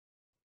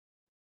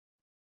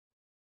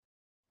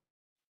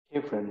Hey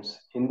friends,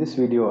 in this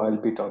video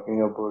I'll be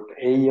talking about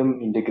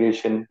AEM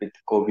integration with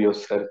Coveo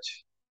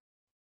search.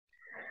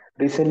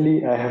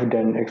 Recently I have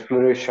done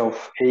exploration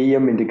of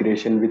AEM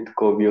integration with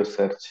Coveo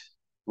search.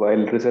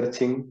 While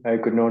researching, I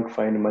could not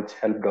find much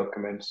help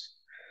documents.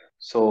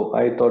 So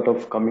I thought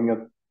of coming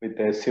up with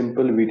a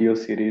simple video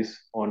series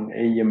on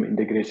AEM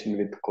integration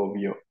with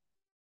Coveo.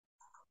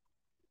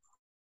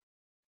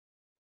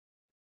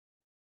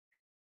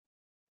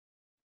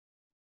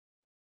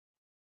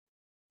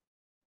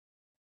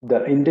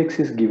 The index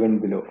is given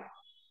below.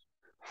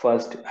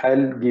 First,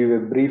 I'll give a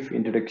brief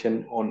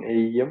introduction on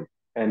AEM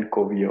and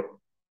Coveo.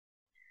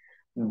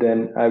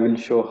 Then I will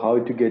show how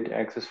to get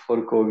access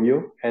for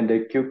Coveo and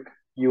a quick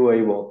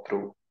UI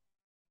walkthrough.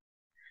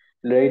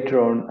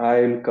 Later on,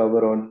 I will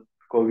cover on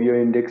Coveo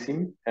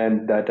indexing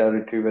and data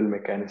retrieval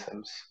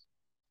mechanisms.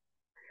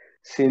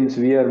 Since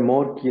we are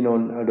more keen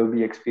on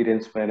Adobe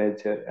Experience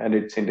Manager and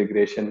its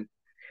integration,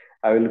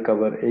 I will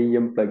cover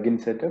AEM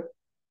plugin setup,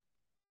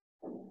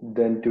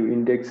 then to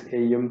index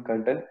AEM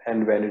content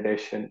and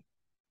validation.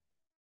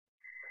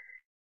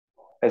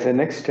 As a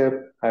next step,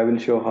 I will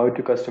show how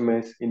to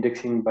customize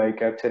indexing by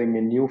capturing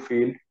a new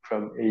field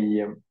from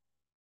AEM.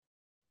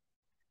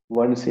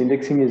 Once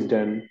indexing is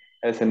done,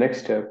 as a next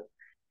step,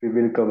 we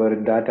will cover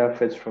data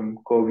fetch from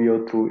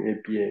Coveo through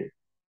API,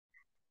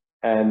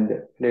 and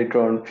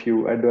later on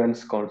few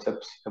advanced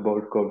concepts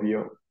about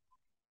Coveo.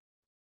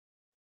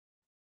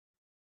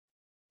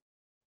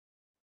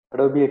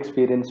 Adobe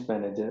Experience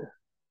Manager.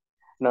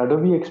 Now,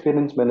 Adobe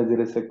Experience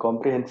Manager is a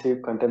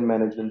comprehensive content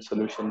management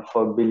solution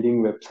for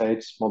building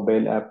websites,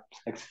 mobile apps,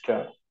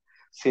 etc.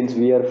 Since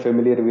we are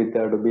familiar with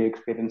the Adobe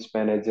Experience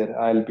Manager,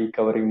 I'll be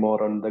covering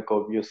more on the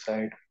Coveo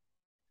side.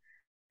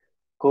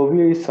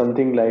 Coveo is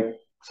something like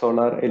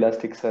Solar,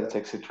 Elasticsearch,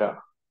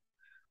 etc.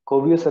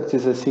 Coveo Search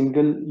is a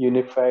single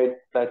unified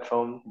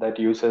platform that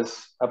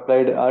uses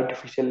applied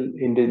artificial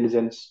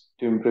intelligence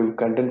to improve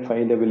content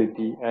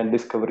findability and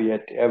discovery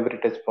at every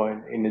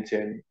touchpoint in a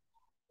journey.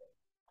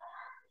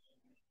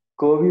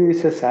 Coveo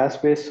is a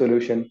SaaS-based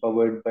solution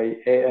powered by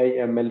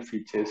AI ML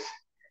features.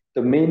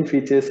 The main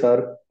features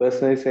are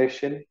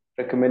personalization,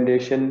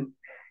 recommendation,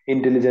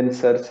 intelligent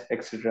search,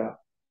 etc.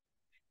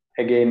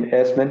 Again,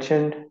 as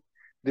mentioned,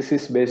 this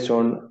is based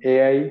on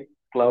AI,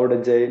 Cloud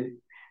Agile,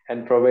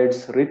 and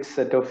provides rich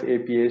set of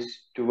APIs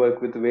to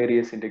work with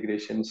various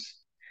integrations.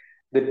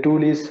 The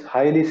tool is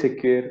highly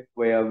secure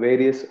via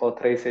various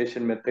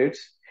authorization methods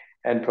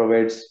and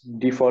provides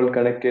default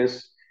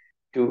connectors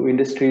to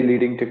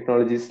industry-leading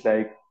technologies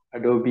like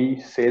Adobe,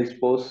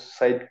 Salesforce,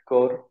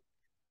 Sitecore,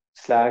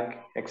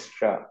 Slack,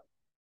 etc.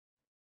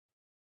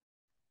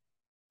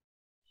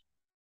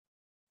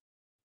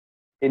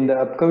 In the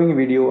upcoming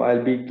video,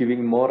 I'll be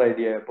giving more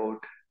idea about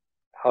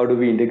how do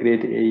we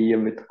integrate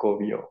AEM with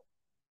Coveo.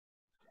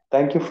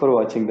 Thank you for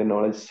watching the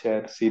Knowledge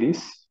Share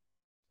series.